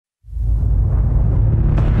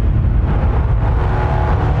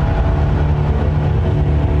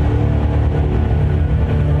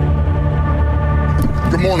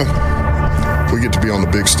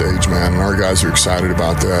guys are excited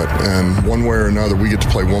about that. And one way or another, we get to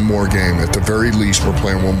play one more game. At the very least, we're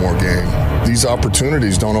playing one more game. These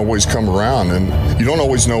opportunities don't always come around, and you don't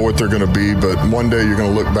always know what they're going to be, but one day you're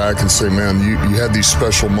going to look back and say, man, you had these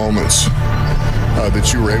special moments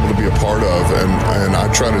that you were able to be a part of. And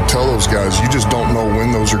I try to tell those guys, you just don't know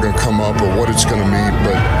when those are going to come up or what it's going to mean.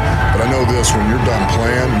 But I know this, when you're done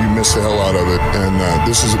playing, you miss the hell out of it. And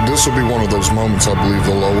this will be one of those moments I believe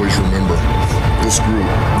they'll always remember. This group,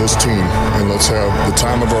 this team, and let's have the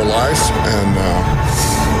time of our life, and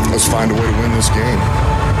let's find a way to win this game.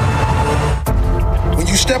 When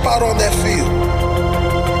you step out on that field,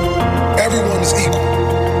 everyone is equal.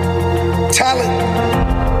 Talent,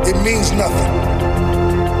 it means nothing.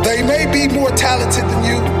 They may be more talented than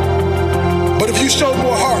you, but if you show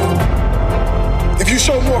more heart, if you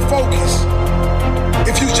show more focus,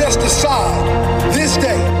 if you just decide this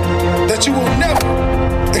day that you will never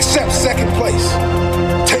accept second place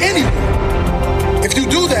to anyone, if you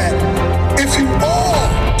do that, if you all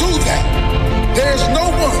do that, there's no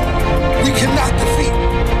one we cannot defeat,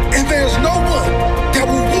 and there's no one that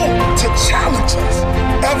will want to challenge us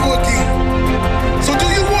ever again. So do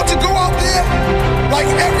you want to go out there like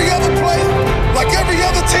every other player, like every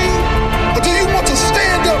other team, or do you want to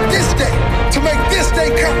stand up this day to make this day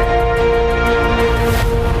count?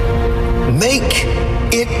 Make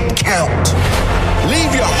it count.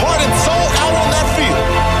 Leave your heart and soul out on that field.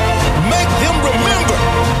 Make them remember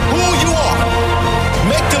who you are.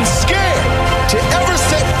 Make them scared to ever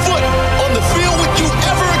set foot on the field with you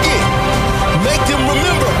ever again. Make them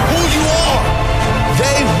remember who you are.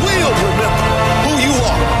 They will remember who you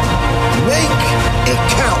are. Make it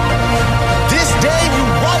count. This day you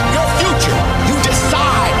write your future. You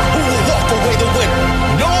decide who will walk away the winner.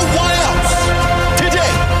 No one else.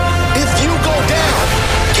 Today, if you go down,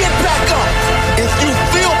 get back up. If you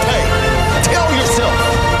feel pain, tell yourself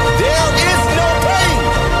there is no pain.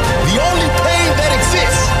 The only pain that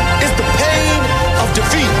exists is the pain of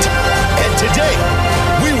defeat. And today,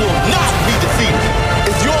 we will not be defeated.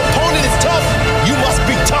 If your opponent is tough, you must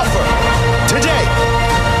be tougher. Today,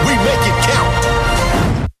 we make it count.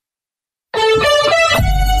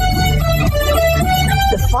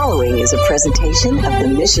 The following is a presentation of the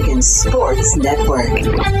Michigan Sports Network.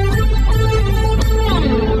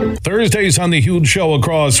 Thursdays on The Huge Show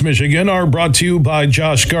across Michigan are brought to you by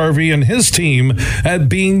Josh Garvey and his team at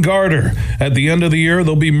Beene Garter. At the end of the year,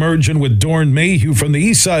 they'll be merging with Doeren Mayhew from the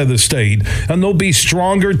east side of the state, and they'll be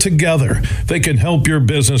stronger together. They can help your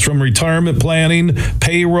business from retirement planning,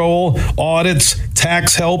 payroll, audits,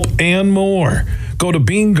 tax help, and more. Go to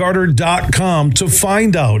BeaneGarter.com to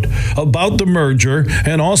find out about the merger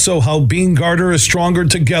and also how Beene Garter is stronger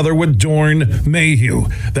together with Doeren Mayhew.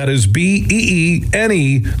 That is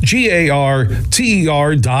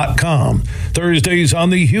BeaneGarter.com. Thursdays on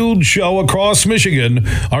The Huge Show across Michigan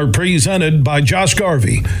are presented by Josh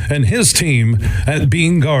Garvey and his team at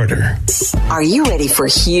Beene Garter. Are you ready for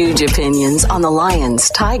huge opinions on the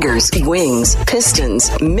Lions, Tigers, Wings,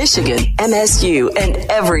 Pistons, Michigan, MSU, and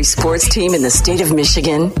every sports team in the state of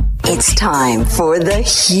Michigan? It's time for The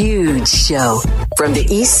Huge Show. From the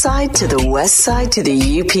east side to the west side to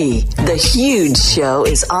the UP, The Huge Show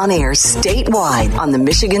is on air statewide on the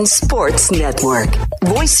Michigan Sports Network.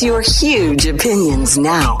 Voice your huge opinions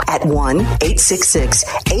now at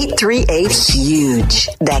 1-866-838-HUGE.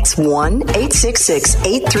 That's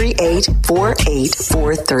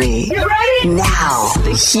 1-866-838-4843. You ready? Now,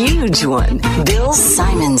 the huge one, Bill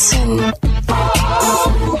Simonson.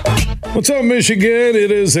 What's up, Michigan?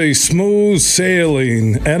 It is a smooth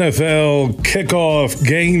sailing NFL kickoff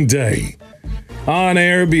game day. On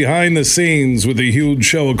air, behind the scenes with The Huge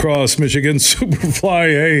Show across Michigan, Superfly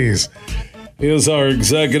Hayes is our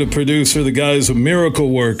executive producer. The guy's a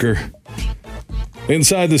miracle worker.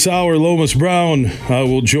 Inside this hour, Lomas Brown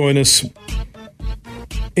will join us.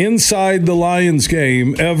 Inside the Lions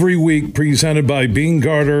game every week, presented by Beene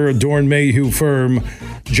Garter, a Doeren Mayhew firm.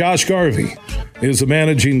 Josh Garvey is a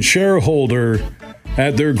managing shareholder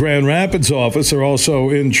at their Grand Rapids office. They're also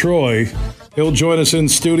in Troy. He'll join us in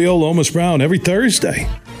studio, Lomas Brown, every Thursday.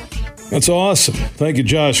 That's awesome. Thank you,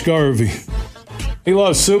 Josh Garvey. He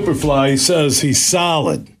loves Superfly. He says he's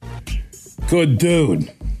solid. Good dude.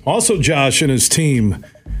 Also, Josh and his team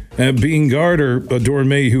at Beene Garter, a Doeren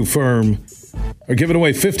Mayhew firm, are giving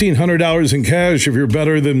away $1,500 in cash if you're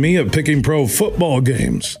better than me at picking pro football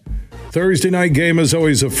games. Thursday night game is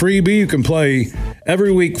always a freebie. You can play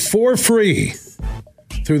every week for free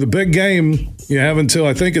through the big game. You have until,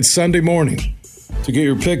 I think it's Sunday morning, to get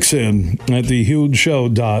your picks in at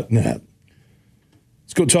thehugeshow.net.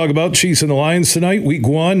 Let's go talk about Chiefs and the Lions tonight. Week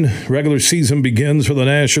 1, regular season begins for the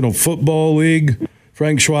National Football League.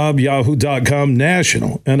 Frank Schwab, Yahoo.com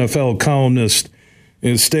national NFL columnist,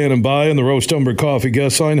 is standing by on the Roast Umber Coffee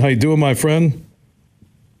guest line. How you doing, my friend?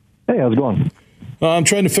 Hey, how's it going? I'm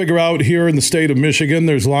trying to figure out here in the state of Michigan,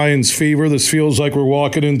 there's Lions fever. This feels like we're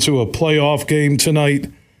walking into a playoff game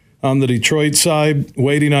tonight on the Detroit side.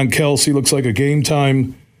 Waiting on Kelce. Looks like a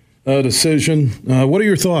game-time decision. What are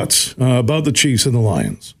your thoughts about the Chiefs and the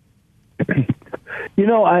Lions? You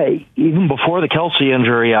know, even before the Kelce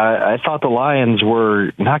injury, I thought the Lions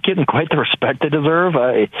were not getting quite the respect they deserve.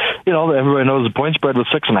 Everybody knows the point spread was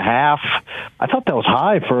 6.5. I thought that was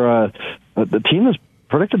high for the team that's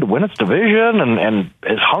predicted to win its division and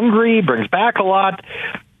is hungry, brings back a lot.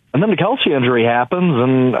 And then the Kelce injury happens,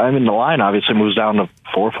 and the line obviously moves down to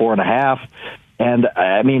 4.5. And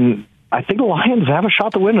I think the Lions have a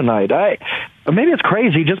shot to win tonight. Maybe it's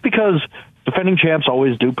crazy just because defending champs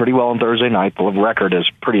always do pretty well on Thursday night. The record is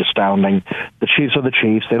pretty astounding. The Chiefs are the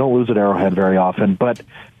Chiefs. They don't lose at Arrowhead very often. But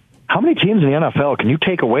how many teams in the NFL can you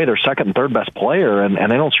take away their second and third best player and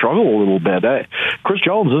they don't struggle a little bit? Chris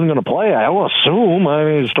Jones isn't going to play, I will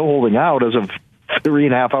assume. He's still holding out as of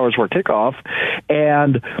 3.5 hours before kickoff.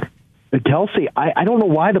 And Kelce, I don't know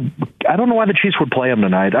why the Chiefs would play him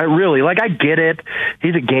tonight. I get it.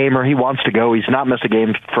 He's a gamer. He wants to go. He's not missed a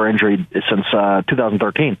game for injury since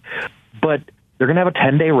 2013. But they're going to have a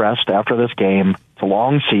 10-day rest after this game. It's a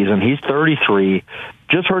long season. He's 33.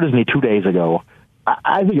 Just hurt his knee 2 days ago.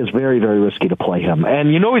 I think it's very, very risky to play him.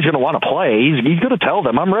 And he's going to want to play. He's going to tell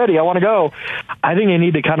them, I'm ready. I want to go. I think they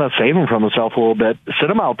need to kind of save him from himself a little bit, sit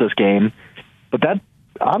him out this game. But that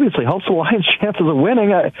obviously helps the Lions' chances of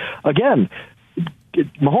winning. Again,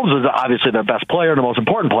 Mahomes is obviously their best player, the most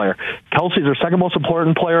important player. Kelce's their second most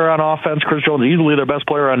important player on offense. Chris Jones easily their best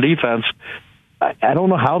player on defense. I don't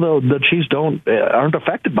know how the Chiefs aren't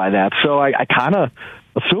affected by that. So I kind of,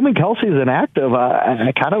 assuming Kelce's inactive,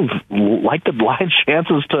 I kind of like the Lions'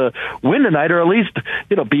 chances to win tonight, or at least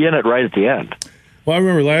be in it right at the end. Well, I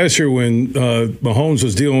remember last year when Mahomes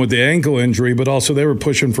was dealing with the ankle injury, but also they were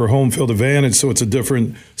pushing for home field advantage, so it's a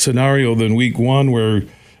different scenario than week one where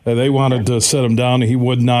they wanted to set him down and he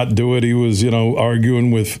would not do it. He was, arguing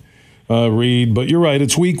with Reed. But you're right,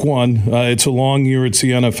 it's week one. It's a long year. It's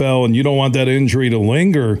the NFL, and you don't want that injury to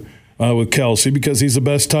linger with Kelce because he's the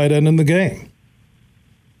best tight end in the game.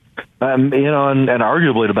 And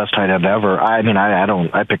arguably the best tight end ever. I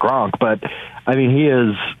pick Gronk, but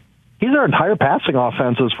he's their entire passing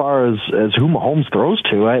offense as far as who Mahomes throws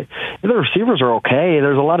to. The receivers are okay.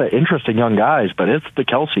 There's a lot of interesting young guys, but it's the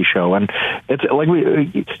Kelce show. And it's like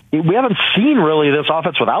we haven't seen really this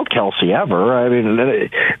offense without Kelce ever.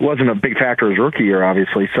 It wasn't a big factor his rookie year,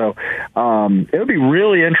 obviously. So it would be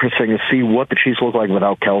really interesting to see what the Chiefs look like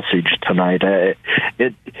without Kelce tonight.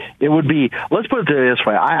 It would be, let's put it this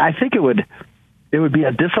way, I think it would be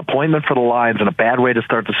a disappointment for the Lions and a bad way to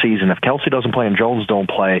start the season if Kelce doesn't play and Jones don't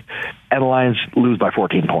play, and the Lions lose by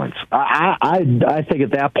 14 points. I think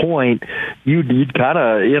at that point you'd kind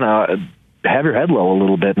of have your head low a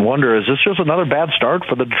little bit and wonder, is this just another bad start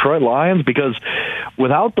for the Detroit Lions? Because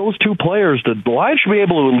without those two players, the Lions should be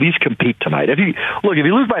able to at least compete tonight. If you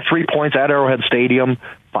lose by 3 points at Arrowhead Stadium,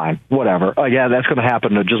 fine, whatever. That's going to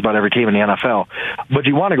happen to just about every team in the NFL. But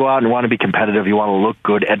you want to go out and you want to be competitive. You want to look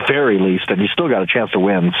good at very least, and you still got a chance to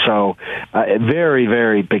win. So a very,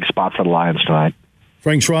 very big spot for the Lions tonight.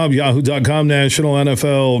 Frank Schwab, Yahoo.com national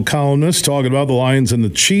NFL columnist, talking about the Lions and the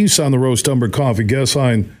Chiefs on the Roast Umber Coffee guest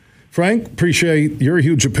line. Frank, appreciate your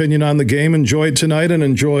huge opinion on the game. Enjoy it tonight and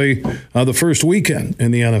enjoy the first weekend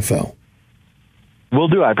in the NFL. Will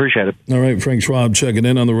do. I appreciate it. All right, Frank Schwab checking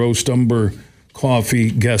in on the Roast Umber Coffee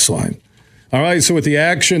guest line. All right, so with the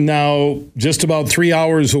action now just about 3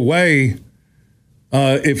 hours away,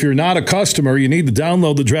 if you're not a customer, you need to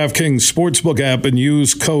download the DraftKings Sportsbook app and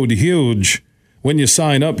use code HUGE. When you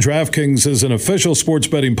sign up, DraftKings is an official sports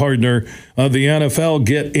betting partner of the NFL.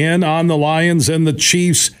 Get in on the Lions and the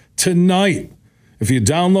Chiefs tonight. If you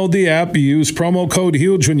download the app, you use promo code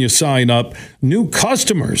HUGE when you sign up. New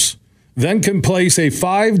customers then can place a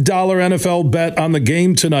 $5 NFL bet on the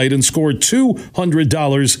game tonight and score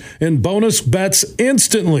 $200 in bonus bets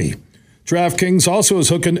instantly. DraftKings also is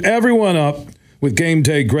hooking everyone up with game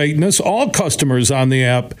day greatness. All customers on the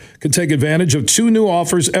app can take advantage of 2 new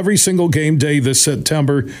offers every single game day this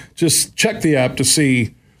September. Just check the app to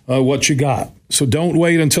see what you got. So don't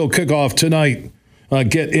wait until kickoff tonight.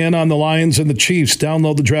 Get in on the Lions and the Chiefs.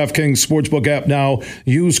 Download the DraftKings Sportsbook app now.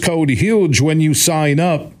 Use code HUGE when you sign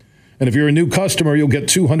up. And if you're a new customer, you'll get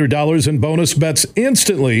 $200 in bonus bets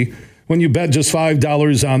instantly when you bet just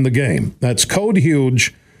 $5 on the game. That's code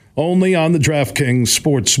HUGE only on the DraftKings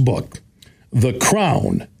Sportsbook. The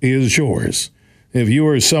crown is yours. If you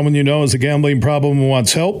or someone you know has a gambling problem and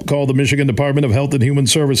wants help, call the Michigan Department of Health and Human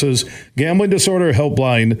Services Gambling Disorder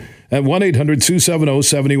Helpline at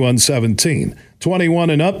 1-800-270-7117. 21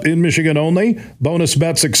 and up in Michigan only. Bonus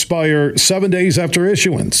bets expire 7 days after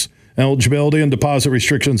issuance. Eligibility and deposit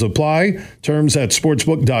restrictions apply. Terms at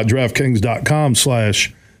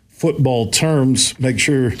sportsbook.draftkings.com/football terms. Make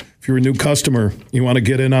sure if you're a new customer, you want to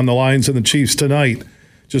get in on the Lions and the Chiefs tonight.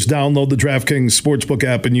 Just download the DraftKings Sportsbook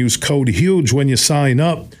app and use code HUGE when you sign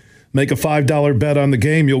up. Make a $5 bet on the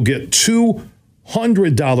game. You'll get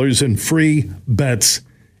 $200 in free bets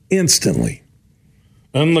instantly.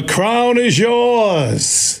 And the crown is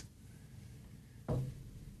yours.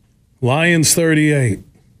 Lions 38.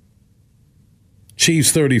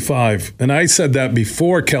 Chiefs 35. And I said that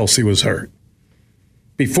before Kelce was hurt.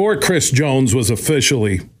 Before Chris Jones was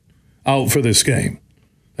officially out for this game.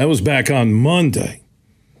 That was back on Monday.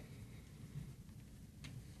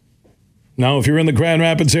 Now, if you're in the Grand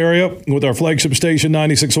Rapids area with our flagship station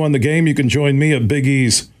 96.1 The Game, you can join me at Big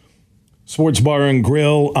E's Sports Bar and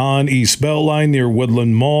Grill on East Beltline near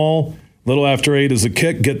Woodland Mall. A little after 8 is the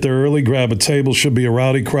kick. Get there early, grab a table. Should be a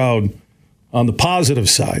rowdy crowd on the positive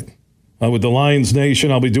side. With the Lions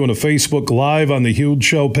Nation, I'll be doing a Facebook Live on the Huge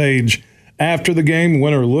Show page after the game,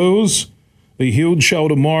 win or lose. The Huge Show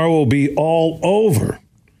tomorrow will be all over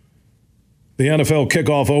the NFL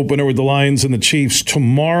kickoff opener with the Lions and the Chiefs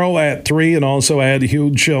tomorrow at 3, and also add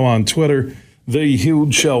Huge Show on Twitter, The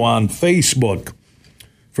Huge Show on Facebook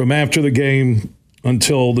from after the game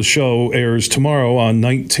until the show airs tomorrow on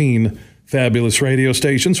 19 fabulous radio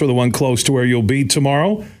stations. For the one close to where you'll be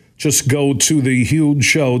tomorrow, just go to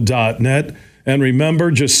thehugeshow.net. And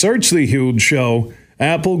remember, just search The Huge Show.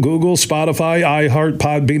 Apple, Google, Spotify, iHeart,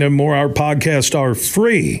 Podbean, and more. Our podcasts are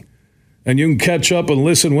free. And you can catch up and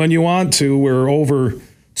listen when you want to. We're over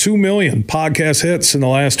 2 million podcast hits in the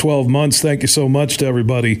last 12 months. Thank you so much to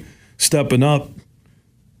everybody stepping up.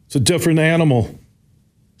 It's a different animal.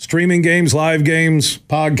 Streaming games, live games,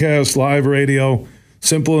 podcast, live radio.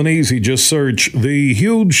 Simple and easy. Just search The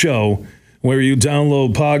Huge Show where you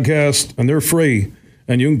download podcasts, and they're free.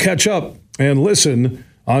 And you can catch up and listen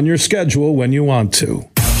on your schedule when you want to.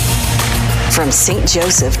 From St.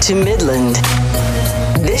 Joseph to Midland,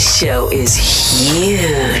 this show is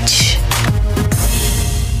huge.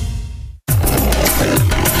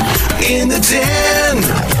 In the Den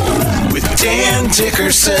with Dan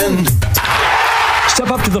Dickerson.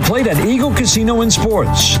 Step up to the plate at Eagle Casino and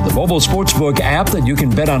Sports, the mobile sportsbook app that you can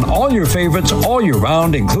bet on all your favorites all year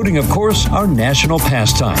round, including, of course, our national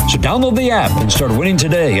pastime. So download the app and start winning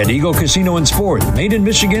today at Eagle Casino and Sport. Made in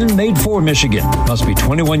Michigan, made for Michigan. Must be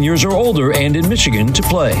 21 years or older and in Michigan to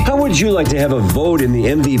play. How would you like to have a vote in the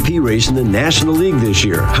MVP race in the National League this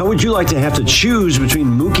year? How would you like to have to choose between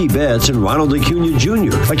Mookie Betts and Ronald Acuna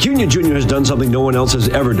Jr.? Acuna Jr. has done something no one else has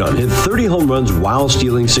ever done. Hit 30 home runs while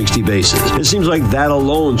stealing 60 bases. It seems like that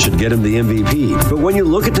alone should get him the MVP. But when you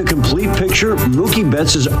look at the complete picture, Mookie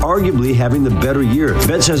Betts is arguably having the better year.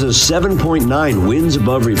 Betts has a 7.9 wins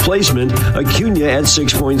above replacement, Acuna at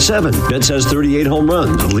 6.7. Betts has 38 home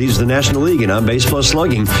runs, leads the National League in on-base plus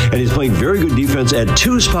slugging, and he's playing very good defense at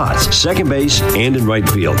 2 spots, second base and in right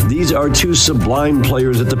field. These are 2 sublime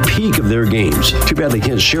players at the peak of their games. Too bad they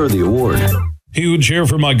can't share the award. Huge here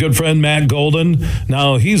for my good friend Matt Golden.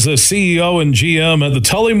 Now, he's the CEO and GM at the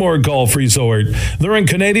Tullymore Golf Resort. They're in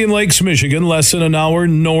Canadian Lakes, Michigan, less than an hour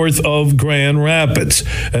north of Grand Rapids.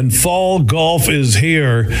 And fall golf is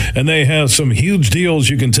here, and they have some huge deals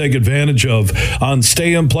you can take advantage of on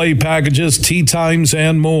stay-and-play packages, tee times,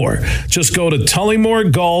 and more. Just go to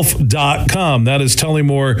tullymoregolf.com. That is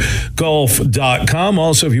tullymoregolf.com.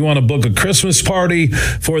 Also, if you want to book a Christmas party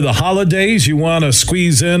for the holidays, you want to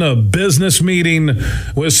squeeze in a business meeting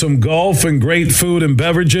with some golf and great food and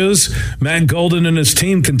beverages, Matt Golden and his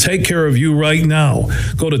team can take care of you right now.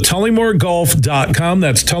 Go to tullymoregolf.com.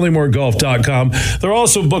 That's tullymoregolf.com. They're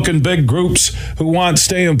also booking big groups who want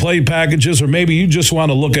stay and play packages, or maybe you just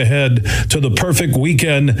want to look ahead to the perfect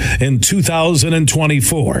weekend in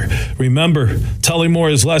 2024. Remember,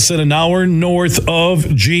 Tullymore is less than an hour north of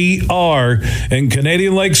GR in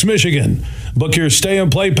Canadian Lakes, Michigan. Book your stay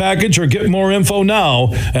and play package or get more info now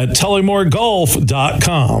at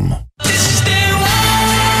tullymoregolf.com.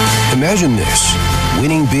 Imagine this,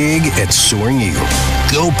 winning big at Soaring Eagle.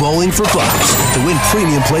 Go bowling for bucks to win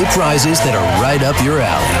premium play prizes that are right up your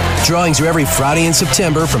alley. Drawings are every Friday in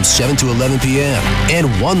September from 7 to 11 p.m. And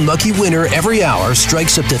one lucky winner every hour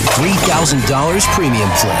strikes up to $3,000 premium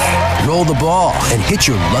play. Roll the ball and hit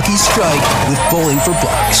your lucky strike with Bowling for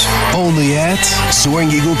Bucks. Only at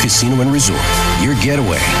Soaring Eagle Casino and Resort. Your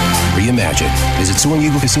getaway reimagined. Visit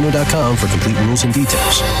SoaringEagleCasino.com for complete rules and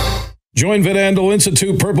details. Join Van Andel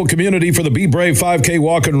Institute Purple Community for the Be Brave 5K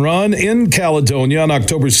Walk and Run in Caledonia on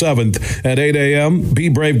October 7th at 8 a.m. Be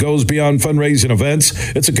Brave goes beyond fundraising events.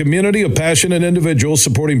 It's a community of passionate individuals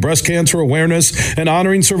supporting breast cancer awareness and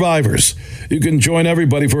honoring survivors. You can join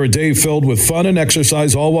everybody for a day filled with fun and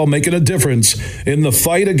exercise, all while making a difference in the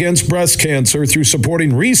fight against breast cancer through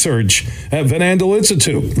supporting research at Van Andel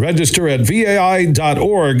Institute. Register at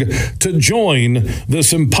vai.org to join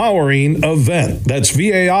this empowering event. That's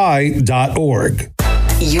vai.org.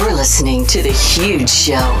 You're listening to The Huge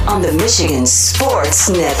Show on the Michigan Sports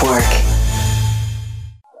Network.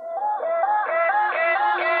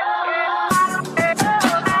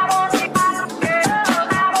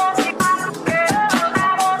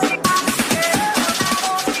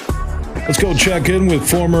 Let's go check in with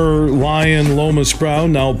former Lion Lomas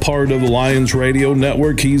Brown, now part of the Lions Radio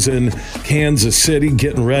Network. He's in Kansas City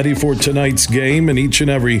getting ready for tonight's game, and each and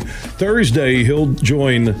every Thursday he'll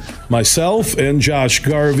join myself and Josh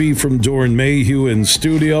Garvey from Doran Mayhew in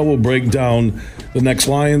studio. We'll break down the next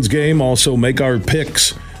Lions game, also make our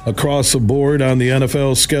picks across the board on the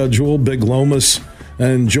NFL schedule. Big Lomas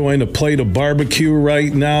enjoying a plate of barbecue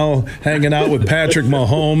right now, hanging out with Patrick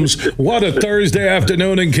Mahomes. What a Thursday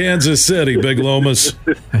afternoon in Kansas City, Big Lomas.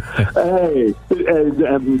 Hey,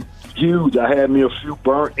 huge. I had me a few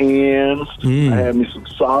burnt ends. I had me some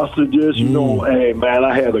sausages. You know, hey, man,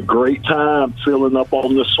 I had a great time filling up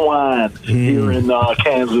on the swine here in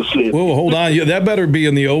Kansas City. Whoa, hold on. Yeah, that better be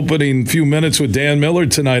in the opening few minutes with Dan Miller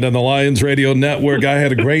tonight on the Lions Radio Network. I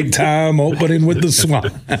had a great time opening with the swine.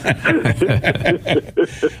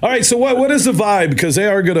 All right, so what is the vibe? Because they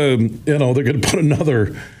are going to, they're going to put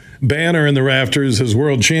another banner in the rafters as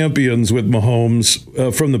world champions with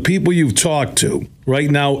Mahomes. From the people you've talked to right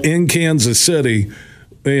now in Kansas City,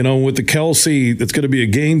 with the Kelce, it's going to be a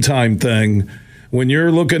game time thing. When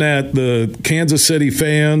you're looking at the Kansas City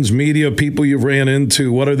fans, media, people you've ran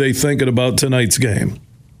into, what are they thinking about tonight's game?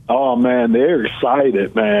 Oh, man, they're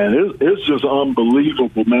excited, man. It's just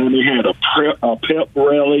unbelievable, man. They had a pep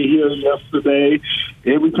rally here yesterday.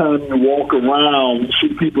 Every time you walk around, you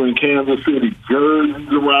see people in Kansas City,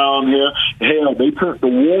 jerseys around here. Hell, they turned the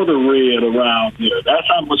water red around here. That's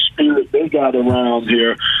how much spirit they got around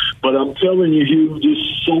here. But I'm telling you, Hugh,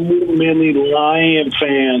 just so many Lion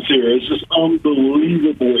fans here. It's just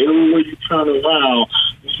unbelievable. Everywhere you turn around,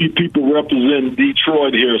 you see people representing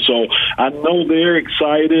Detroit here. So I know they're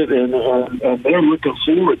excited and they're looking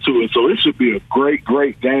forward to it. So it should be a great,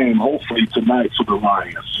 great game, hopefully, tonight for the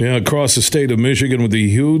Lions. Yeah, across the state of Michigan with the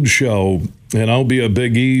Huge Show. And I'll be at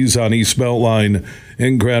Big E's on East Beltline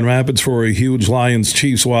in Grand Rapids for a huge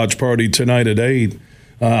Lions-Chiefs watch party tonight at 8.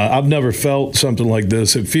 I've never felt something like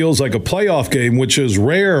this. It feels like a playoff game, which is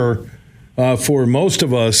rare for most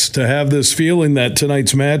of us to have this feeling that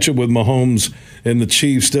tonight's matchup with Mahomes and the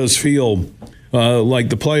Chiefs does feel like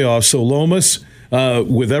the playoffs. So, Lomas,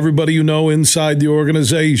 with everybody you know inside the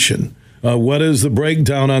organization, what is the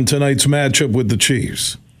breakdown on tonight's matchup with the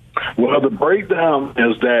Chiefs? Well, the breakdown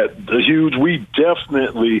is that, Huge, we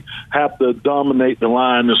definitely have to dominate the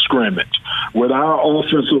line of scrimmage. With our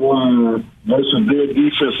offensive line versus their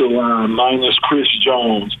defensive line minus Chris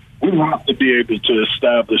Jones, we have to be able to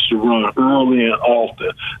establish the run early and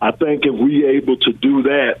often. I think if we're able to do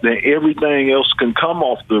that, then everything else can come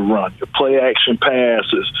off the run. Your play-action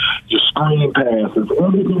passes, your screen passes,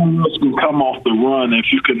 everything else can come off the run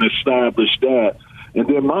if you can establish that. And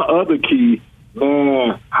then my other key,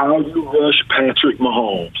 man, how you rush Patrick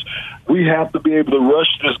Mahomes. We have to be able to rush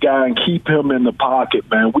this guy and keep him in the pocket,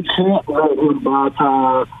 man. We can't let him buy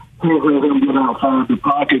time, can't let him get outside the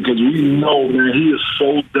pocket because we know, man, he is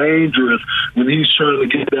so dangerous when he's trying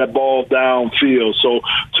to get that ball downfield. So,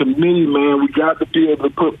 to me, man, we got to be able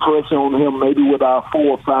to put pressure on him maybe with our 4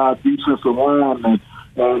 or 5 defensive linemen.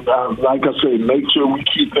 And like I said, make sure we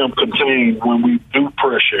keep him contained when we do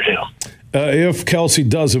pressure him. If Kelce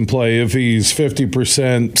doesn't play, if he's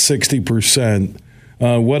 50%,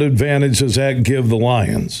 60%, what advantage does that give the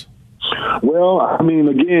Lions? Well, I mean,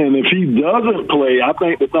 again, if he doesn't play, I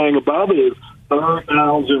think the thing about it is third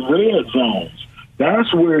downs and red zones.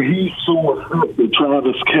 That's where he's so effective,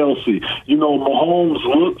 Travis Kelce. Mahomes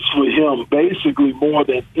looks for him basically more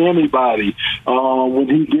than anybody when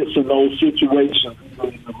he gets in those situations, either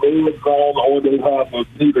in the red zone or they have a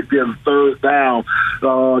need to get a third down.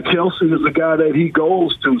 Kelce is the guy that he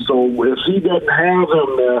goes to. So if he doesn't have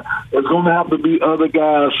him there, there's going to have to be other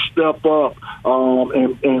guys step up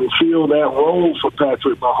and fill that role for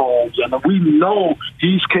Patrick Mahomes. And we know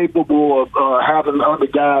he's capable of having other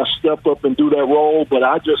guys step up and do that role, but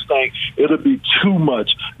I just think it'll be too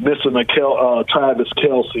much missing a Travis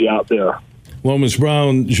Kelce out there. Lomas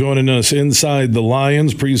Brown joining us inside the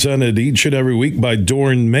Lions, presented each and every week by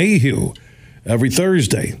Doeren Mayhew. Every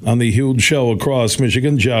Thursday on the Huge Show across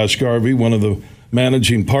Michigan, Josh Garvey, one of the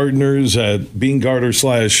managing partners at Bean Garter /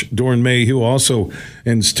 Doeren Mayhew, also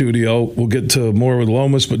in studio. We'll get to more with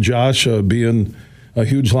Lomas, but Josh, being a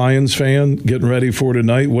huge Lions fan, getting ready for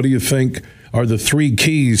tonight, what do you think are the 3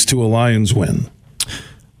 keys to a Lions win?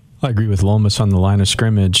 I agree with Lomas on the line of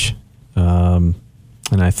scrimmage.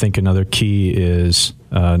 And I think another key is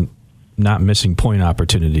not missing point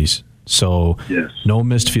opportunities. So no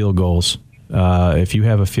missed field goals. If you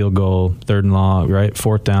have a field goal, 3rd and long, right,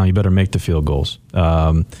 4th down, you better make the field goals.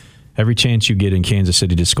 Every chance you get in Kansas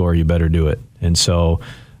City to score, you better do it. And so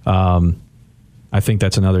I think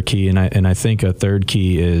that's another key. And I think a third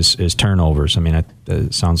key is turnovers. I mean,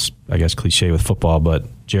 it sounds, I guess, cliche with football, but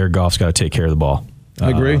Jared Goff's got to take care of the ball. I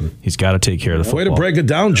agree. He's got to take care of the football. Way to break it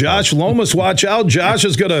down, Josh. Lomas, watch out. Josh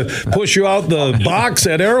is going to push you out the box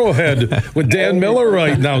at Arrowhead with Dan Miller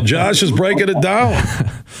right now. Josh is breaking it down.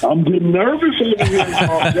 I'm getting nervous over here,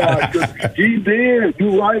 Josh. He did.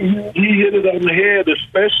 You're right. He hit it on the head,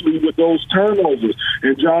 especially with those turnovers.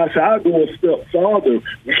 And, Josh, I'll go a step farther.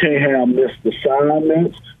 We can't have missed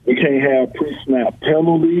assignments. We can't have pre-snap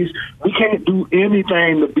penalties. We can't do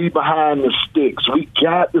anything to be behind the sticks. We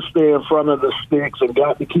got to stay in front of the sticks and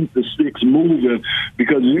got to keep the sticks moving,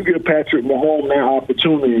 because you give Patrick Mahomes that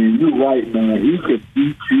opportunity, you're right, man. He could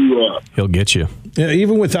beat you up. He'll get you. Yeah,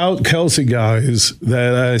 even without Kelsey, guys,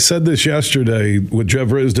 that I said this yesterday with Jeff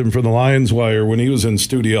Risdon for the Lions Wire when he was in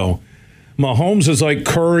studio. Mahomes is like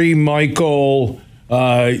Curry, Michael.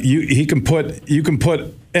 You can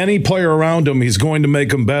put any player around him, he's going to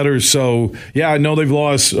make him better. So, yeah, I know they've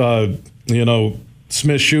lost,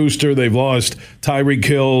 Smith-Schuster. They've lost Tyreek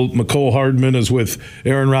Hill. McCole Hardman is with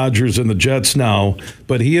Aaron Rodgers and the Jets now.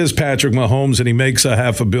 But he is Patrick Mahomes, and he makes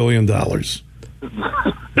 $500 million.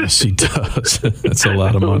 Yes, he does. That's a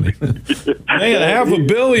lot of money. Man, $500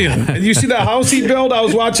 million. And you see the house he built? I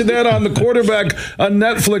was watching that on the quarterback on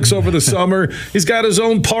Netflix over the summer. He's got his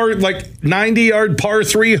own 90-yard par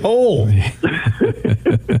 3 hole.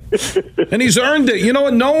 And he's earned it. You know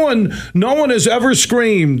what? No one has ever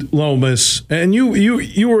screamed, Lomas, and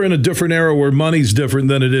you were in a different era where money's different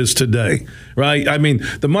than it is today, right? I mean,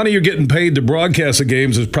 the money you're getting paid to broadcast the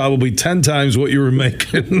games is probably 10 times what you were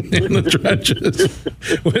making in the trenches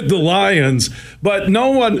with the Lions. But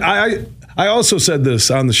no one, I also said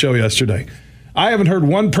this on the show yesterday. I haven't heard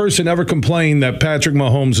one person ever complain that Patrick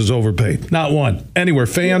Mahomes is overpaid. Not one. Anywhere.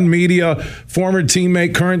 Fan, media, former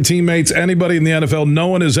teammate, current teammates, anybody in the NFL, no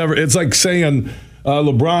one has ever. It's like saying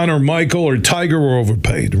LeBron or Michael or Tiger were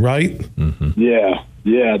overpaid, right? Mm-hmm. Yeah.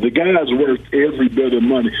 The guy's worth every bit of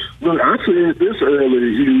money. Look, I said this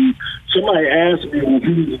earlier. Somebody asked me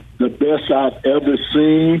who's the best I've ever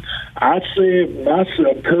seen. I said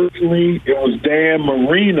myself personally, it was Dan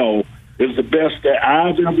Marino is the best that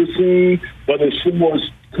I've ever seen. But as far as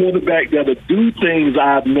quarterback that'll do things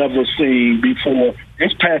I've never seen before,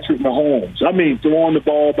 it's Patrick Mahomes. I mean, throwing the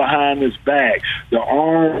ball behind his back, the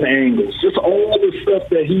arm angles, just all the stuff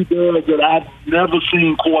that he does that I've never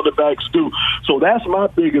seen quarterbacks do. So that's my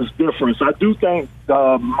biggest difference. I do think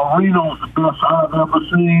Marino's the best I've ever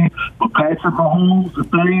seen, but Patrick Mahomes, the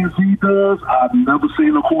things he does, I've never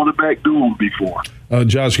seen a quarterback do them before.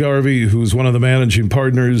 Josh Garvey, who's one of the managing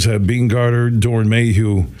partners at Bean Garter, Doeren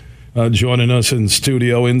Mayhew, joining us in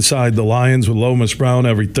studio inside the Lions with Lomas Brown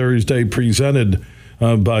every Thursday, presented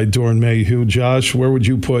by Doeren Mayhew. Josh, where would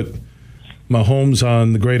you put Mahomes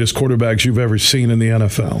on the greatest quarterbacks you've ever seen in the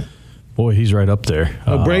NFL? Boy, he's right up there.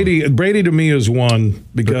 Brady to me is one,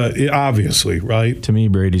 because obviously, right? To me,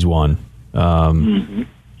 Brady's one.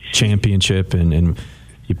 Championship, and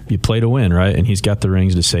you play to win, right? And he's got the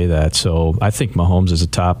rings to say that. So I think Mahomes is a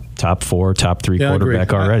top 4, top 3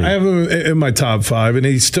 quarterback already. I have him in my top 5, and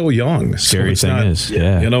he's still young. Scary thing is,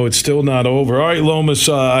 it's still not over. All right, Lomas,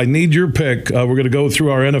 I need your pick. We're going to go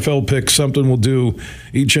through our NFL picks, something we'll do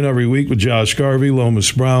each and every week with Josh Garvey,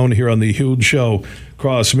 Lomas Brown here on the Huge Show,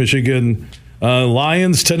 across Michigan.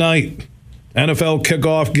 Lions tonight, NFL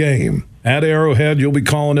kickoff game at Arrowhead. You'll be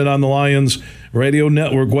calling it on the Lions Radio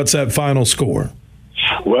Network. What's that final score?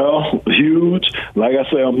 Well, huge. Like I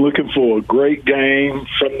said, I'm looking for a great game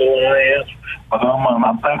from the Lions. But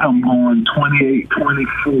I think I'm going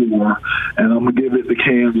 28-24, and I'm going to give it to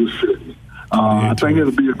Kansas City. I think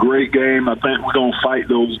it'll be a great game. I think we're going to fight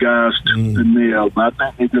those guys tooth and nail. But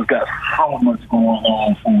I think they just got so much going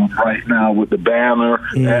on for them right now with the banner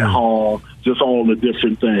at home, just all the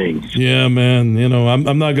different things. Yeah, man.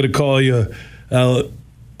 I'm not going to call you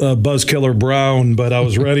Buzzkiller Brown, but I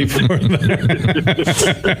was ready for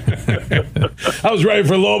that. I was ready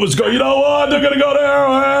for Lomas to go, you know what? They're going to go there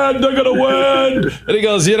and they're going to win. And he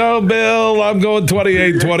goes, Bill, I'm going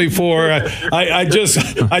 28-24. I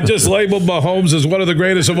just labeled Mahomes as one of the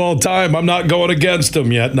greatest of all time. I'm not going against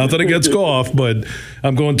him yet. Nothing against Goff, but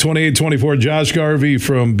I'm going 28-24. Josh Garvey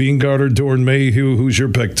from Bean Garter, Dorn Mayhew. Who's your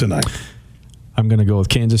pick tonight? I'm going to go with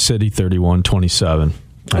Kansas City 31-27.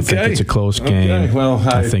 I think it's a close game. Okay. Well,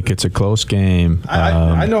 I think it's a close game.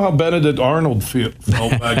 I know how Benedict Arnold felt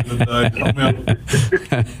back in the day.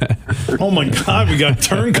 Oh, my God. We got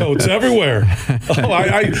turncoats everywhere. Oh,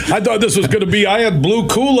 I thought this was going to be – I had blue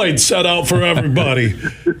Kool-Aid set out for everybody.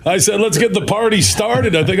 I said, let's get the party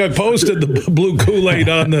started. I think I posted the blue Kool-Aid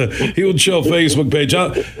on the Huge Show Facebook page.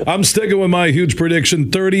 I'm sticking with my huge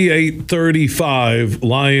prediction, 38-35.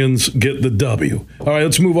 Lions get the W. All right,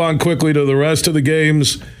 let's move on quickly to the rest of the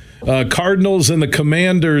games. Cardinals and the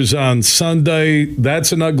Commanders on Sunday.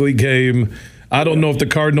 That's an ugly game. I don't know if the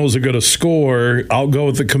Cardinals are going to score. I'll go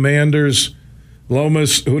with the Commanders.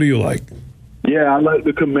 Lomas, who do you like? Yeah, I like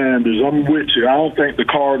the Commanders. I'm with you. I don't think the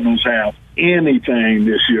Cardinals have anything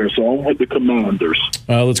this year, so I'm with the Commanders.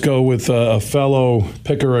 Let's go with a fellow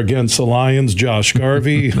picker against the Lions, Josh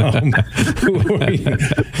Garvey. You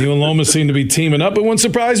and Lomas seem to be teaming up. It wouldn't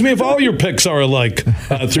surprise me if all your picks are alike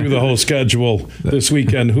through the whole schedule this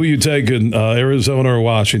weekend. Who you taking, Arizona or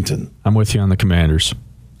Washington? I'm with you on the Commanders.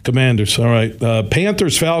 Commanders, all right.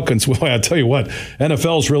 Panthers, Falcons. Well, I tell you what,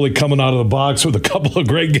 NFL's really coming out of the box with a couple of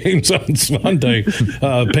great games on Sunday.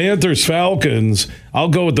 Panthers, Falcons. I'll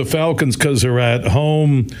go with the Falcons because they're at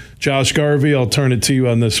home. Josh Garvey, I'll turn it to you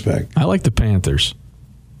on this pick. I like the Panthers.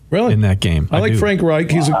 Really? In that game. I like Frank Reich.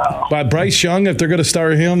 He's by Bryce Young, if they're going to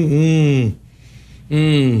start him,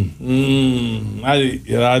 I'm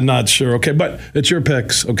not sure. Okay, but it's your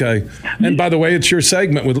picks, okay? And by the way, it's your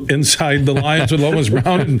segment with Inside the Lions with Lomas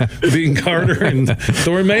Brown and Bean Carter and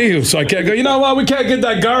Thor Mayhew. So I can't go, you know what? We can't get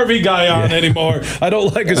that Garvey guy on anymore. I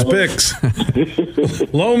don't like his picks.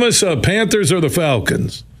 Lomas, Panthers or the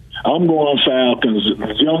Falcons? I'm going Falcons.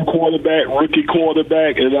 Young quarterback, rookie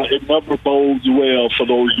quarterback, and it never bodes well for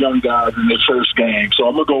those young guys in their first game. So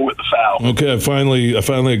I'm going to go with the Falcons. Okay, I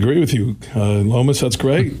finally agree with you, Lomas. That's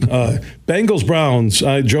great. Bengals, Browns.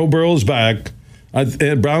 Joe Burrow's back.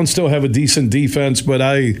 And Browns still have a decent defense, but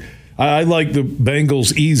I like the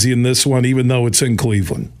Bengals easy in this one, even though it's in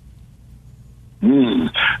Cleveland.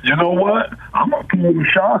 You know what? I'm going to pull the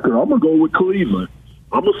shocker. I'm going to go with Cleveland.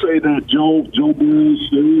 I'm going to say that Joe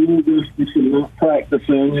Burrow's not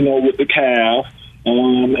practicing, with the calf,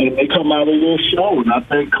 and they come out of this show. And I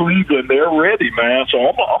think Cleveland, they're ready, man. So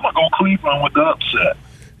I'm going to go Cleveland with the upset.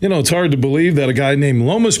 It's hard to believe that a guy named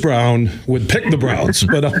Lomas Brown would pick the Browns,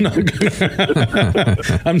 but I'm not going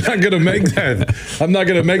to make that. I'm not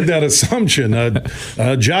going to make that assumption.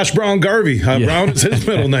 Josh Brown Garvey. Brown is his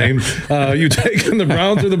middle name. You taking the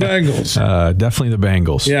Browns or the Bengals? Definitely the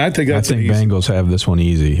Bengals. Yeah, I think Bengals have this one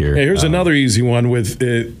easy here. Hey, here's another easy one with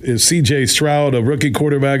is C.J. Stroud, a rookie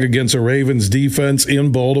quarterback against a Ravens defense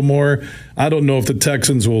in Baltimore. I don't know if the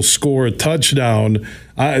Texans will score a touchdown.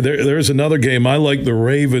 There's another game. I like the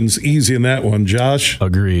Ravens easy in that one. Josh?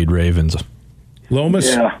 Agreed, Ravens. Lomas?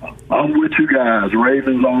 Yeah, I'm with you guys.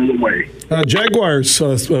 Ravens on the way. Jaguars,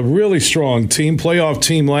 a really strong team, playoff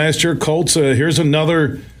team last year. Colts, here's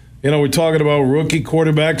another, we're talking about rookie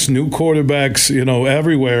quarterbacks, new quarterbacks,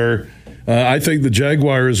 everywhere. I think the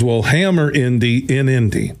Jaguars will hammer Indy in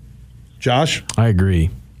Indy. Josh? I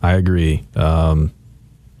agree.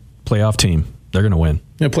 Playoff team. They're going to win.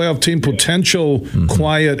 Yeah, playoff team, potential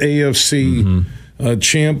quiet AFC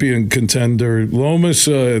champion contender. Lomas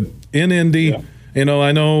in Indy. Yeah.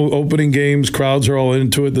 I know opening games, crowds are all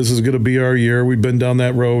into it. This is going to be our year. We've been down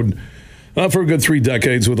that road for a good 3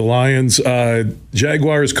 decades with the Lions.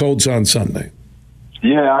 Jaguars, Colts on Sunday.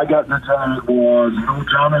 Yeah, I got the Jaguars.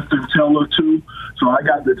 Jonathan Taylor, too. So I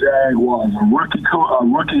got the Jaguars. A rookie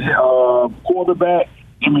quarterback.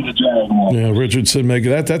 Give me the Jaguars. Yeah, Richardson make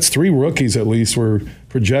that. That's 3 rookies at least. We're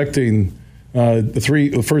projecting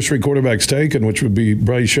the first 3 quarterbacks taken, which would be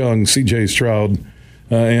Bryce Young, C.J. Stroud,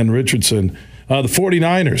 and Richardson. The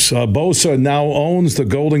 49ers. Bosa now owns the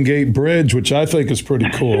Golden Gate Bridge, which I think is pretty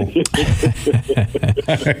cool.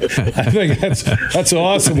 I think that's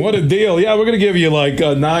awesome. What a deal. Yeah, we're going to give you like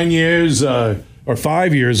 9 years or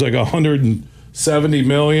 5 years, like $170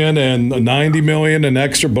 million and $90 million and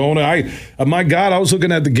extra bonus. My God, I was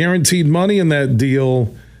looking at the guaranteed money in that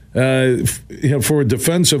deal for a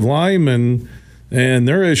defensive lineman, and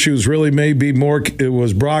their issues really may be more. It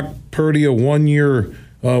was Brock Purdy, a 1-year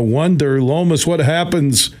wonder. Lomas, what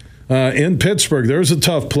happens in Pittsburgh? There's a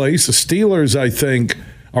tough place. The Steelers, I think,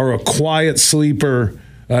 are a quiet sleeper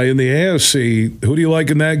in the AFC. Who do you like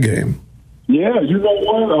in that game? Yeah, you know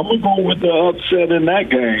what? I'm going to go with the upset in that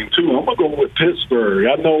game, too. I'm going to go with Pittsburgh.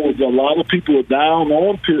 I know a lot of people are down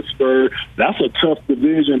on Pittsburgh. That's a tough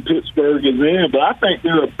division Pittsburgh is in, but I think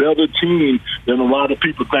they're a better team than a lot of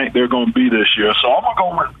people think they're going to be this year. So I'm going to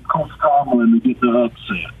go with Coach Tomlin to get the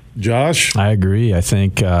upset. Josh? I agree. I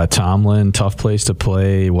think Tomlin, tough place to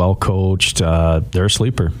play, well coached. They're a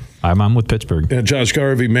sleeper. I'm with Pittsburgh. Yeah, Josh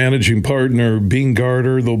Garvey, managing partner, Bean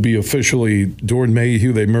Garter. They'll be officially Dorn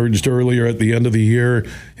Mayhew. They merged earlier at the end of the year.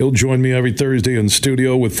 He'll join me every Thursday in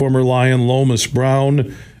studio with former Lion Lomas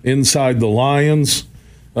Brown inside the Lions.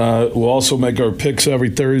 We'll also make our picks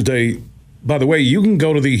every Thursday. By the way, you can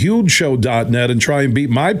go to thehugeshow.net and try and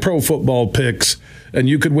beat my pro football picks, and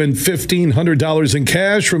you could win $1,500 in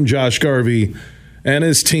cash from Josh Garvey and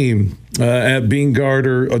his team at Bean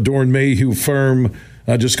Garter, a Dorn Mayhew firm.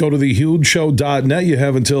 Just go to thehugeshow.net. You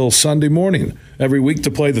have until Sunday morning every week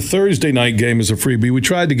to play the Thursday night game as a freebie. We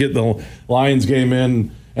tried to get the Lions game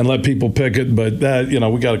in and let people pick it, but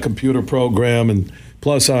we got a computer program, and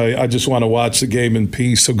plus I just want to watch the game in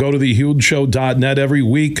peace. So go to thehugeshow.net every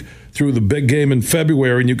week through the big game in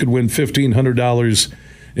February, and you could win $1,500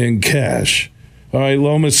 in cash. All right,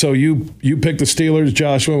 Lomas, so you picked the Steelers.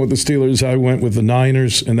 Josh went with the Steelers. I went with the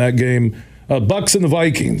Niners in that game. Bucks and the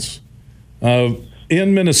Vikings.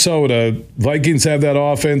 In Minnesota, Vikings have that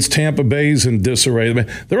offense. Tampa Bay's in disarray. I mean,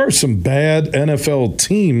 there are some bad NFL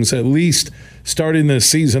teams, at least starting this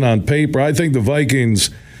season on paper. I think the Vikings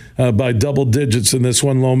by double digits in this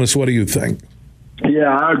one. Lomas, what do you think?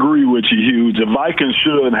 Yeah, I agree with you, Hugh. The Vikings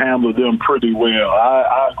should handle them pretty well.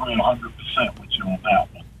 I agree 100% with you on that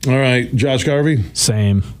one. All right, Josh Garvey?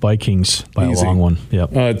 Same. Vikings by a long one.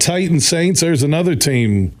 Yep. Titans, Saints, there's another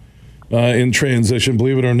team in transition,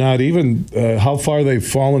 believe it or not. Even how far they've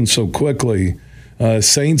fallen so quickly.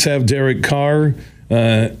 Saints have Derek Carr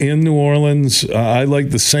in New Orleans. I like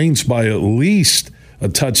the Saints by at least a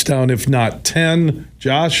touchdown, if not 10.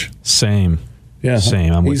 Josh? Same. Yeah,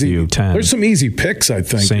 same. I'm with you. 10. There's some easy picks, I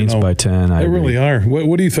think. Saints by 10. They really are.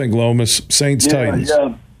 What do you think, Lomas? Saints, Titans?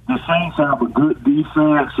 Yeah. The Saints have a good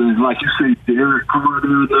defense, and like you say, Derek Carr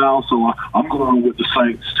there now, so I'm going with the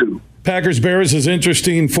Saints too. Packers-Bears is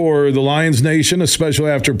interesting for the Lions Nation, especially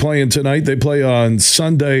after playing tonight. They play on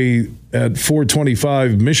Sunday at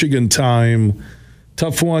 4:25 Michigan time.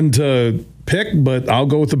 Tough one to pick, but I'll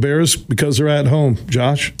go with the Bears because they're at home.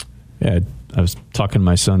 Josh? Yeah, I was talking to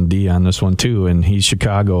my son D on this one too, and he's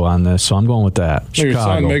Chicago on this, so I'm going with that. Chicago. Your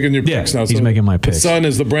son making your picks now. He's making my picks. The son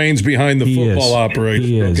is the brains behind the football operation.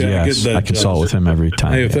 He is, okay, yes. I consult with him every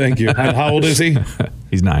time. Hey, thank you. How old is he?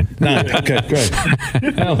 He's 9. 9. Okay,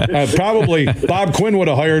 great. Well, probably Bob Quinn would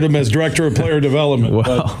have hired him as director of player development.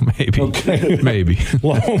 Well, maybe. Okay. Maybe.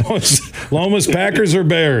 Lomas, Packers or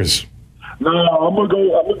Bears? No, I'm gonna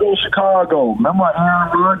go Chicago. Remember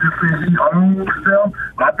Aaron Rodgers said he owns them.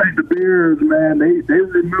 I think the Bears, man, they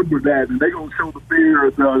remember that, and they gonna show the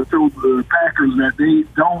Bears, show the Packers that they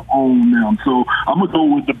don't own them. So I'm gonna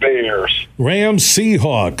go with the Bears. Rams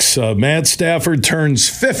Seahawks. Matt Stafford turns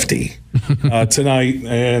 50 tonight,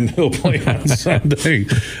 and he'll play on Sunday.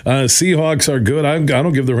 Seahawks are good. I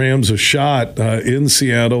don't give the Rams a shot in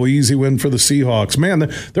Seattle. Easy win for the Seahawks.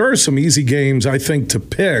 Man, there are some easy games I think to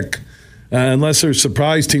pick. Unless there's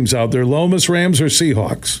surprise teams out there. Lomas, Rams, or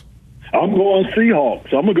Seahawks? I'm going Seahawks.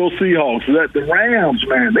 I'm going to go Seahawks. The Rams,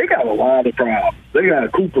 man, they got a lot of problems. They got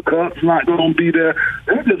Cooper Kupp's not going to be there.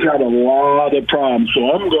 They just got a lot of problems. So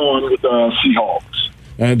I'm going with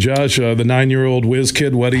Seahawks. Josh, the 9-year-old whiz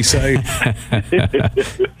kid, what'd he say?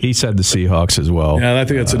 He said the Seahawks as well. Yeah, I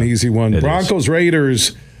think that's an easy one. Broncos,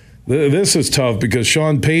 Raiders. This is tough because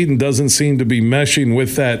Sean Payton doesn't seem to be meshing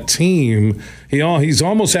with that team. He's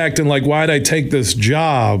almost acting like, why'd I take this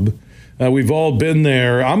job? We've all been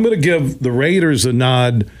there. I'm going to give the Raiders a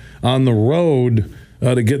nod on the road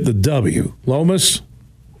to get the W. Lomas?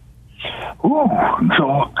 Ooh,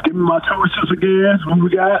 so give me my choices again. What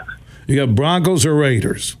we got? You got Broncos or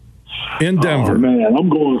Raiders in Denver? Oh, man, I'm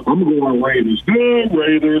going Raiders. Good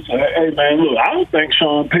Raiders. Hey, man, look, I don't think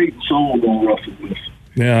Sean Payton's sold on Russell Wilson.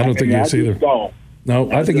 Yeah, I don't think he is either.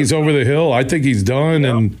 No, I think he's over the hill. I think he's done,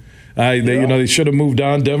 and they should have moved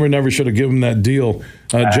on. Denver never should have given him that deal.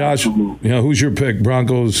 Josh, who's your pick?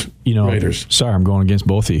 Broncos, Raiders. Sorry, I'm going against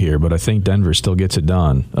both of you here, but I think Denver still gets it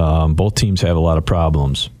done. Both teams have a lot of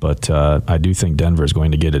problems, but I do think Denver is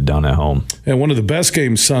going to get it done at home. And one of the best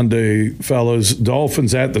games Sunday, fellas,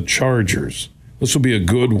 Dolphins at the Chargers. This will be a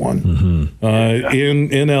good one. Mm-hmm.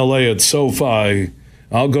 In L.A. at SoFi.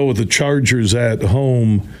 I'll go with the Chargers at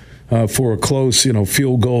home for a close,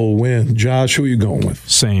 field goal win. Josh, who are you going with?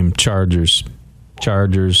 Same, Chargers.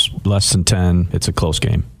 Chargers, less than 10. It's a close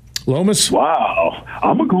game. Lomas? Wow.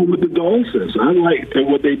 I'm going to go with the Dolphins. I like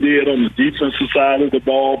what they did on the defensive side of the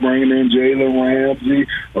ball, bringing in Jalen Ramsey.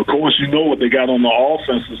 Of course, you know what they got on the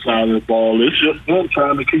offensive side of the ball. It's just them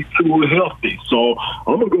trying to keep Tua healthy. So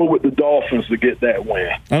I'm going to go with the Dolphins to get that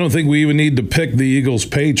win. I don't think we even need to pick the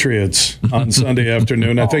Eagles-Patriots on Sunday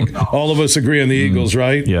afternoon. I think all of us agree on the Eagles,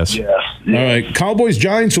 right? Yes. Yes. All right.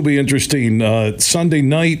 Cowboys-Giants will be interesting. Sunday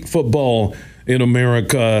night football in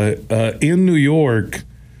America, in New York.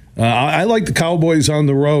 I like the Cowboys on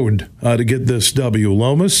the road to get this W.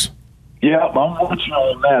 Lomas? Yeah, I'm with you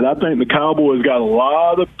on that. I think the Cowboys got a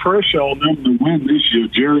lot of pressure on them to win this year.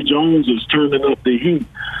 Jerry Jones is turning up the heat.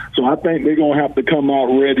 So I think they're going to have to come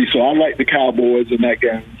out ready. So I like the Cowboys in that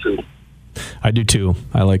game, too. I do, too.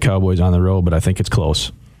 I like Cowboys on the road, but I think it's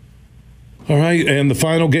close. All right, and the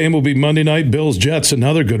final game will be Monday night, Bills-Jets,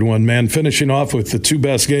 another good one, man. Finishing off with the two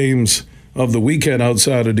best games of the weekend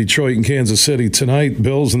outside of Detroit and Kansas City tonight,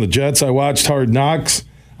 Bills and the Jets. I watched Hard Knocks.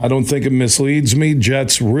 I don't think it misleads me.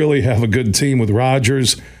 Jets really have a good team with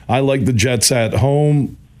Rodgers. I like the Jets at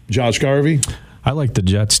home. Josh Garvey? I like the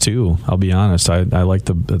Jets too. I'll be honest. I like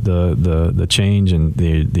the change and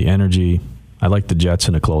the energy. I like the Jets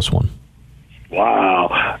in a close one.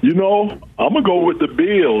 Wow. You know, I'm going to go with the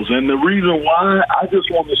Bills. And the reason why, I just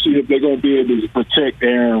want to see if they're going to be able to protect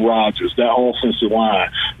Aaron Rodgers, that offensive line.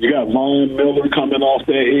 You got Von Miller coming off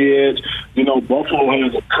that edge. You know, Buffalo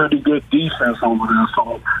has a pretty good defense over there.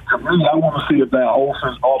 So, to me, I want to see if that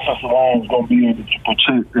offensive line is going to be able to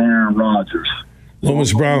protect Aaron Rodgers.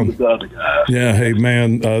 Lomas Brown. Yeah, hey,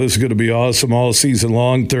 man, this is going to be awesome all season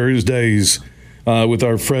long, Thursdays. With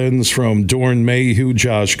our friends from Doeren Mayhew,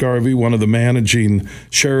 Josh Garvey, one of the managing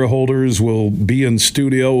shareholders, will be in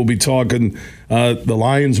studio. We'll be talking the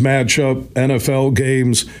Lions matchup, NFL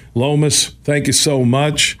games. Lomas, thank you so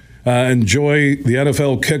much. Enjoy the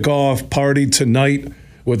NFL kickoff party tonight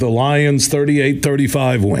with the Lions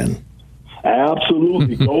 38-35 win.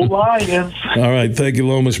 Absolutely. Go Lions. All right. Thank you,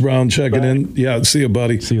 Lomas Brown, checking in. Yeah, see you,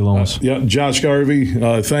 buddy. See you, Lomas. Yeah, Josh Garvey,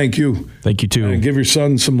 thank you. Thank you, too. Give your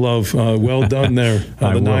son some love. Well done there.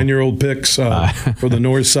 The 9-year-old picks for the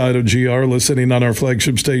north side of GR listening on our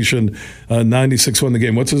flagship station, 96.1 The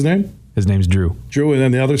Game. What's his name? His name's Drew. Drew, and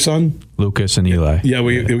then the other son? Lucas and Eli. Yeah,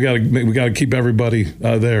 we got to keep everybody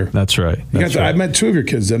there. That's right. I met two of your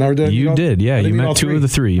kids then. You did, yeah. You met two of the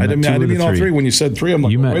three. I didn't mean all three. When you said three, I'm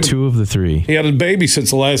like, you met two of the three. He had a baby since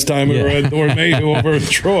the last time we were at Doeren Mayhew over in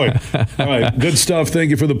Troy. All right, good stuff. Thank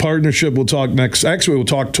you for the partnership. We'll talk next. Actually, we'll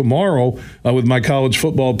talk tomorrow with my college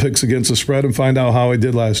football picks against the spread and find out how I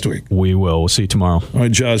did last week. We will. We'll see you tomorrow. All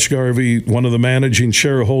right, Josh Garvey, one of the managing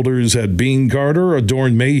shareholders at Bean Garter, a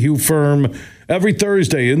Doeren Mayhew firm. Every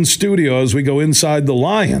Thursday in studio as we go inside the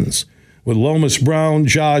Lions with Lomas Brown,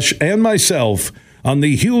 Josh, and myself on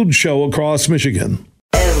the Huge Show across Michigan.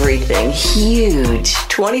 Everything huge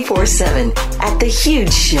 24/7 at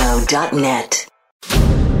thehugeshow.net.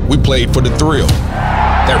 We played for the thrill,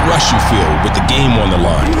 that rush you feel with the game on the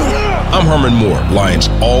line. I'm Herman Moore, Lions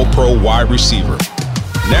All-Pro wide receiver.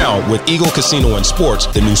 Now, with Eagle Casino and Sports,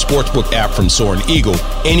 the new sportsbook app from Soaring Eagle,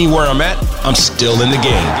 anywhere I'm at, I'm still in the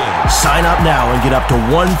game. Sign up now and get up to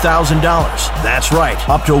 $1,000. That's right,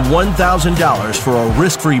 up to $1,000 for a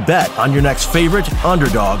risk-free bet on your next favorite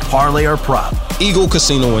underdog, parlay, or prop. Eagle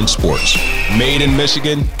Casino and Sports. Made in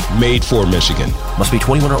Michigan, made for Michigan. Must be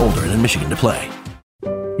 21 or older and in Michigan to play.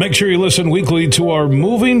 Make sure you listen weekly to our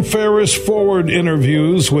Moving Ferris Forward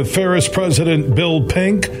interviews with Ferris President Bill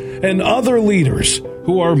Pink and other leaders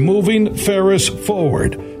who are moving Ferris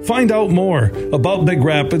forward. Find out more about Big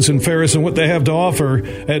Rapids and Ferris and what they have to offer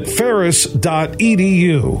at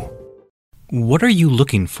ferris.edu. What are you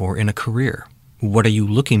looking for in a career? What are you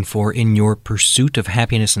looking for in your pursuit of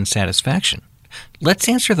happiness and satisfaction? Let's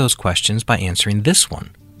answer those questions by answering this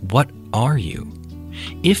one. What are you?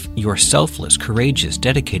 If you're selfless, courageous,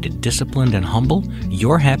 dedicated, disciplined, and humble,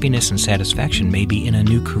 your happiness and satisfaction may be in a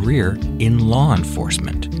new career in law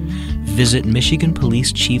enforcement. Visit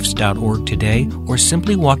MichiganPoliceChiefs.org today or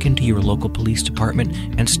simply walk into your local police department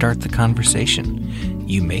and start the conversation.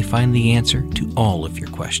 You may find the answer to all of your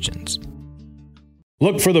questions.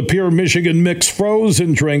 Look for the Pure Michigan Mix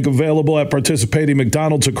frozen drink available at participating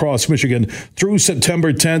McDonald's across Michigan through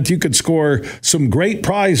September 10th. You could score some great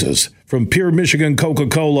prizes from Pure Michigan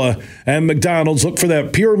Coca-Cola and McDonald's. Look for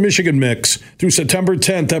that Pure Michigan Mix through September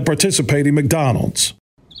 10th at participating McDonald's.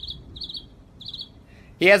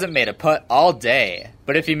 He hasn't made a putt all day,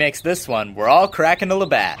 but if he makes this one, we're all cracking a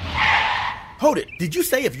Labatt. Hold it. Did you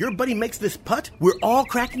say if your buddy makes this putt, we're all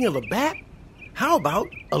cracking a Labatt? How about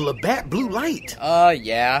a Labatt Blue Light?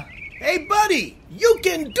 Yeah. Hey, buddy, you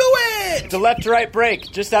can do it! It's a left to right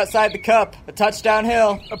break, just outside the cup. A touchdown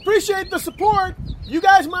hill. Appreciate the support. You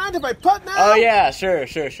guys mind if I putt now? Oh, yeah, sure.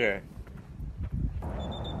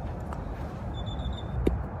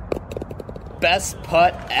 Best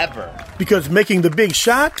putt ever. Because making the big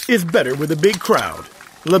shot is better with a big crowd.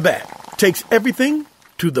 Labatt takes everything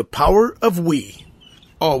to the power of we.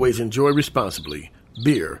 Always enjoy responsibly.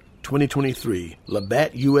 Beer 2023,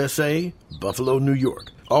 Labatt USA, Buffalo, New York.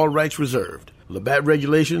 All rights reserved. Labatt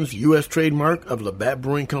Regulations, U.S. trademark of Labatt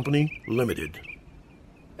Brewing Company, Limited.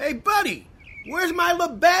 Hey, buddy, where's my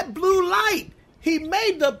Labatt Blue Light? He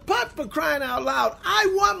made the putt, for crying out loud. I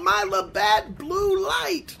want my Labatt Blue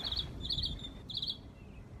Light.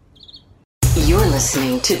 You're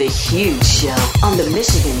listening to The Huge Show on the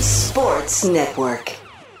Michigan Sports Network.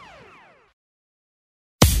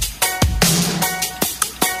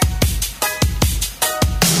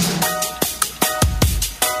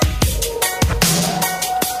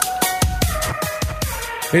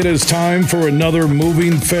 It is time for another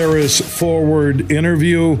Moving Ferris Forward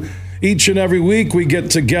interview. Each and every week we get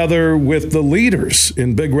together with the leaders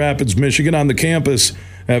in Big Rapids, Michigan, on the campus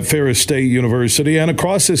at Ferris State University and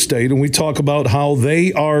across the state, and we talk about how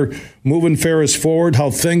they are moving Ferris forward, how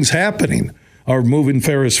things happening are moving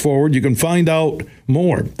Ferris forward. You can find out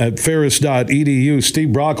more at ferris.edu. Steve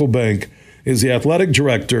Brocklebank is the athletic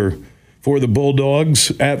director for the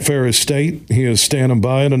Bulldogs at Ferris State. He is standing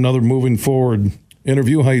by at another Moving Forward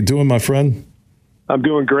interview. How you doing, my friend? I'm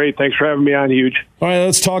doing great. Thanks for having me on, Huge. All right,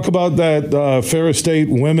 let's talk about that Ferris State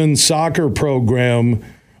women's soccer program.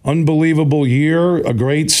 Unbelievable year, a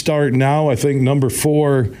great start now. I think number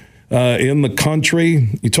 4 in the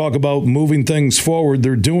country. You talk about moving things forward.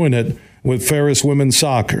 They're doing it with Ferris women's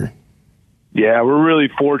soccer. Yeah, we're really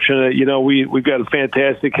fortunate. You know, we've got a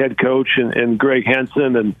fantastic head coach in Greg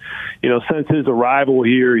Henson, and you know, since his arrival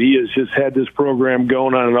here, he has just had this program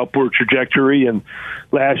going on an upward trajectory. And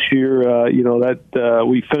last year, you know, that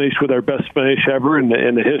we finished with our best finish ever in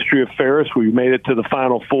the history of Ferris. We made it to the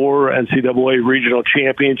Final Four NCAA Regional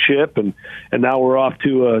Championship, and now we're off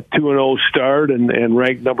to a 2-0 start and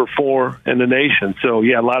ranked number 4 in the nation. So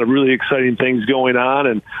yeah, a lot of really exciting things going on.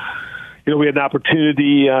 And you know, we had an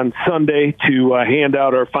opportunity on Sunday to hand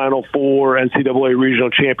out our Final Four NCAA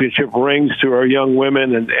Regional Championship rings to our young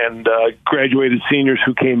women and graduated seniors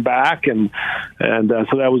who came back, and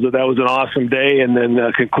so that was an awesome day, and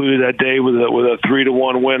then concluded that day with a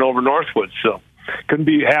 3-1 win over Northwood. So couldn't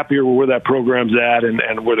be happier with where that program's at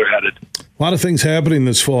and where they're headed. A lot of things happening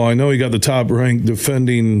this fall. I know you got the top-ranked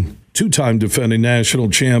two-time defending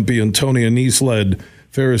national champion Tony Annese led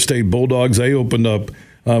Ferris State Bulldogs. They opened up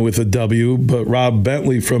with a W, but Rob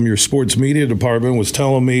Bentley from your sports media department was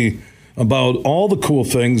telling me about all the cool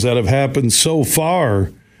things that have happened so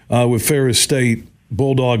far with Ferris State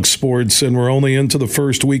Bulldog sports, and we're only into the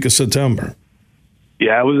first week of September.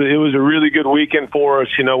 Yeah, it was a really good weekend for us.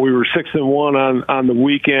 You know, we were 6-1 on the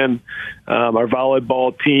weekend. Our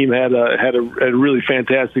volleyball team had a really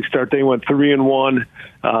fantastic start. They went 3-1,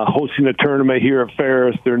 hosting a tournament here at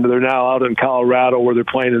Ferris. They're now out in Colorado where they're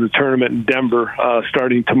playing in the tournament in Denver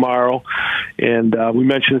starting tomorrow. And we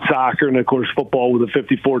mentioned soccer and of course football with a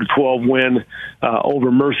 54-12 win over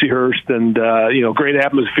Mercyhurst. And you know, great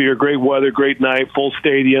atmosphere, great weather, great night, full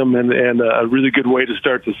stadium, and a really good way to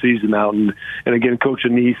start the season out. And again, Coach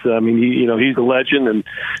Annese, I mean, he's a legend, and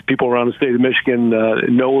people around the state of Michigan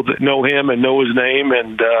know him and know his name,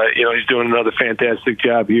 and you know, he's doing another fantastic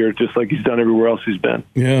job here, just like he's done everywhere else he's been.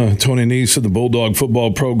 Yeah, Tony Annese of the Bulldog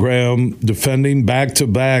football program, defending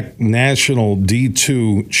back-to-back national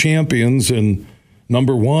D2 champions and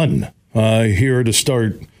number 1 here to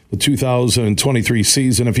start the 2023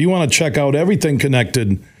 season. If you want to check out everything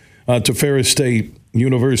connected to Ferris State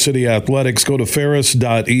University athletics, go to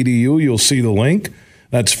ferris.edu. You'll see the link.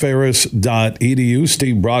 That's ferris.edu.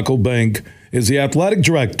 Steve Brocklebank is the athletic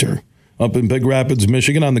director up in Big Rapids,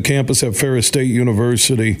 Michigan, on the campus at Ferris State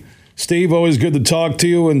University. Steve, always good to talk to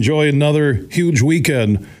you. Enjoy another huge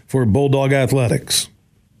weekend for Bulldog athletics.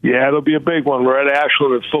 Yeah, it'll be a big one. We're at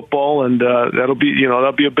Ashland with football, and that'll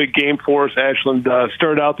be a big game for us. Ashland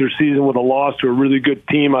started out their season with a loss to a really good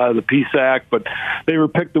team out of the PSAC, but they were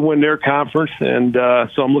picked to win their conference, and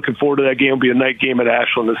so I'm looking forward to that game. It'll be a night game at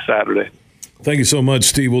Ashland this Saturday. Thank you so much,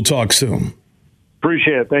 Steve. We'll talk soon.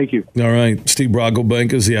 Appreciate it. Thank you. All right. Steve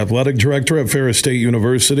Brocklebank is the athletic director at Ferris State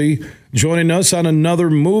University, joining us on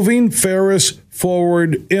another Moving Ferris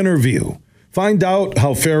Forward interview. Find out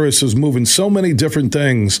how Ferris is moving so many different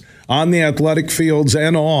things on the athletic fields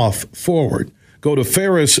and off forward. Go to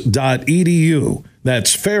ferris.edu.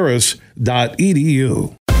 That's ferris.edu.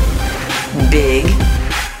 Big,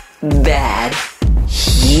 bad,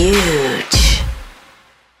 huge. Huge.